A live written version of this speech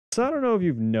So I don't know if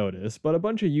you've noticed, but a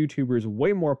bunch of YouTubers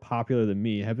way more popular than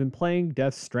me have been playing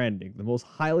Death Stranding, the most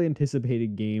highly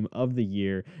anticipated game of the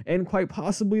year, and quite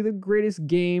possibly the greatest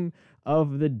game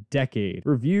of the decade.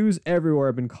 Reviews everywhere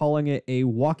have been calling it a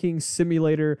walking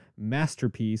simulator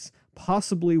masterpiece,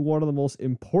 possibly one of the most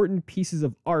important pieces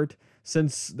of art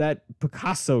since that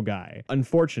Picasso guy.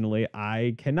 Unfortunately,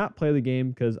 I cannot play the game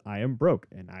because I am broke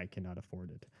and I cannot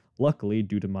afford it. Luckily,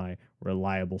 due to my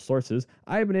reliable sources,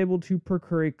 I have been able to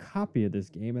procure a copy of this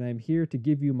game, and I'm here to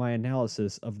give you my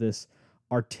analysis of this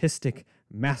artistic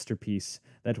masterpiece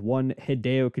that one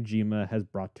Hideo Kojima has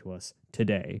brought to us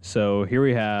today. So here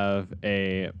we have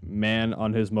a man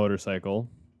on his motorcycle,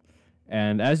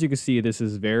 and as you can see, this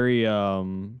is very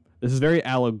allegorical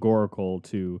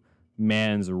to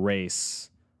man's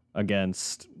race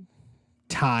against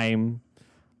time,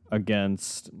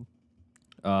 against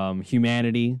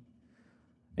humanity.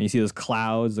 And you see those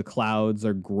clouds. The clouds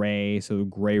are gray, so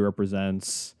gray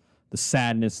represents the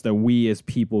sadness that we as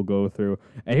people go through.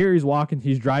 And here he's walking.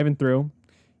 He's driving through.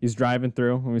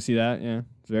 Let me see that. Yeah,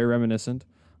 it's very reminiscent.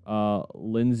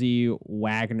 Lindsay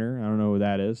Wagner. I don't know who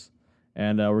that is.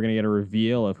 And we're going to get a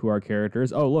reveal of who our character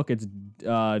is. Oh, look, it's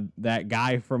that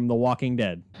guy from The Walking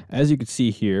Dead. As you can see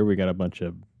here, we got a bunch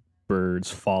of birds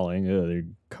falling. They're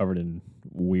covered in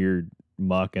weird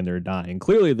muck and they're dying.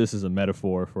 Clearly this is a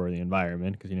metaphor for the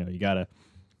environment because, you gotta,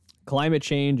 climate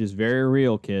change is very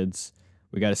real, kids.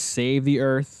 We gotta save the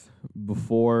earth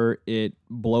before it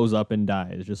blows up and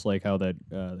dies, just like how that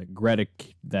Greta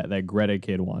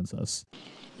kid wants us.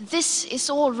 This is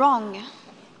all wrong.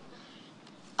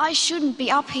 I shouldn't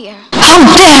be up here.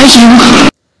 How dare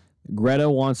you! Greta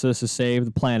wants us to save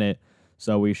the planet,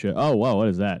 so we should. Oh, whoa, what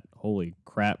is that? Holy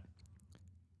crap.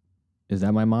 Is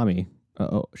that my mommy?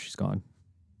 Oh, she's gone.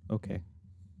 Okay.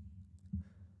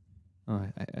 Oh,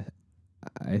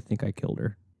 I think I killed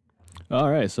her.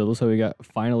 All right, so looks like we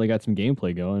finally got some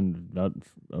gameplay going. Not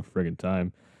a friggin'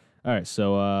 time. All right,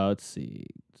 so let's see.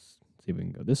 Let's see if we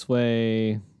can go this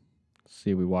way. Let's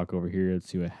see if we walk over here. Let's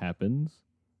see what happens.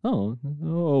 Oh,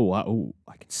 wow. Oh,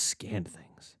 I can scan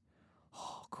things.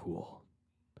 Oh, cool.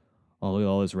 Oh, look at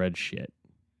all this red shit.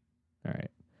 All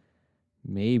right.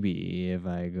 Maybe if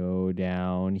I go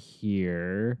down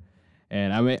here,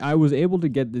 and I was able to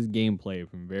get this gameplay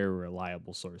from very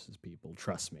reliable sources, people.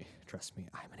 Trust me.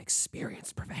 I'm an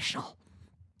experienced professional. All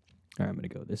right, I'm going to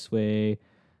go this way.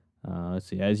 Let's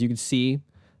see. As you can see,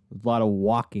 there's a lot of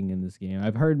walking in this game.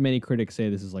 I've heard many critics say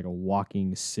this is like a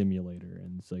walking simulator,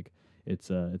 and it's like it's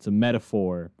a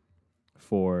metaphor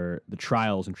for the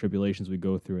trials and tribulations we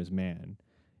go through as man.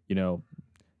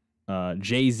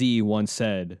 Jay-Z once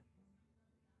said,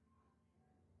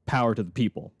 "Power to the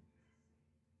people."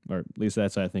 Or at least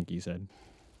that's what I think he said.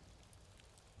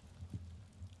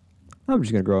 I'm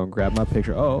just going to go and grab my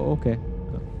picture. Oh, okay.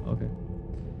 Okay.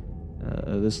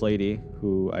 This lady,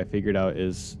 who I figured out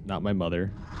is not my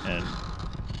mother, and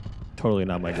totally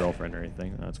not my girlfriend or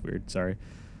anything. That's weird. Sorry.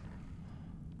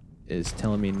 Is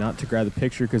telling me not to grab the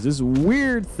picture because this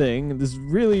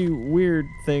really weird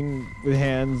thing with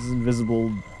hands, invisible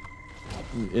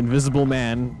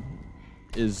man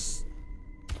is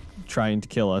trying to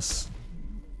kill us.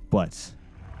 But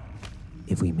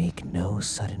if we make no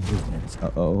sudden movements...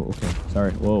 okay.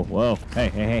 Sorry. Whoa.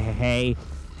 Hey.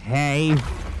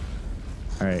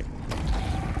 All right.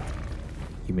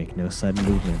 You make no sudden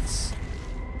movements.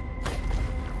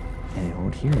 And I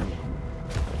won't hear him.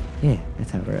 Yeah,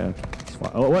 that's how we're... Okay.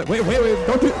 Oh, wait.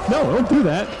 Don't do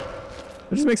that.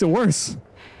 That just makes it worse.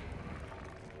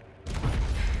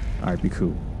 All right, be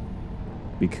cool.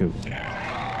 Be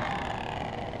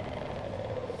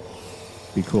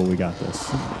cool, we got this.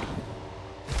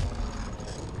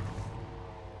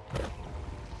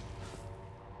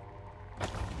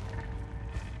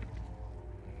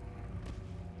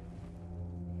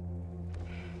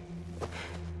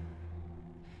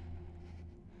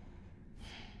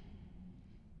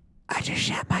 I just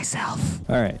shat myself.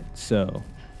 All right, so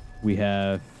we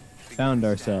have found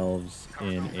ourselves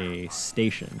in a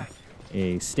station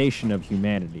of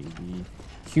humanity, the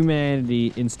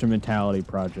Humanity Instrumentality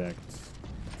Project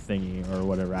thingy or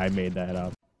whatever. I made that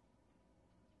up.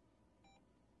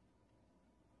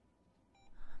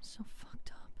 I'm so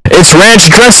fucked up. It's ranch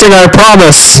dressing, I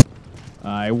promise.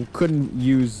 I couldn't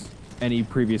use any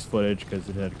previous footage because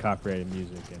it had copyrighted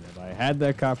music, and if I had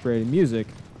that copyrighted music,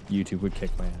 YouTube would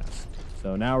kick my ass.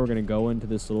 So now we're gonna go into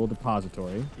this little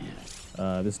depository.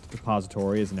 This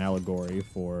depository is an allegory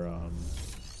for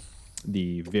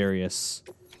the various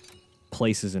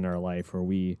places in our life where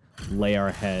we lay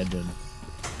our head and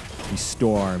We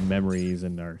store our memories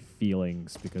and our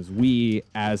feelings because we,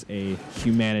 as a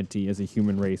humanity, as a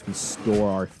human race, we store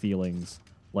our feelings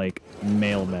like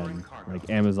mailmen, like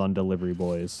Amazon delivery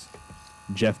boys.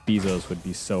 Jeff Bezos would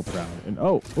be so proud. And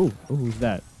who's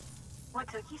that? What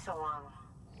took you so long?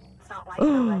 It's not like the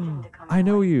legend to come. I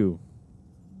know you.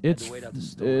 It's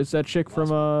that chick from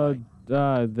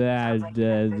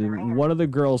one of the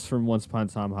girls from Once Upon a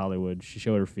Time Hollywood. She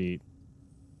showed her feet.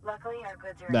 Luckily, our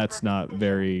goods are That's not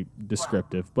very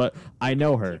descriptive, but I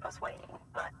know her. keep us waiting,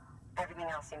 but everything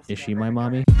else seems to Is be she in my very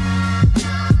mommy?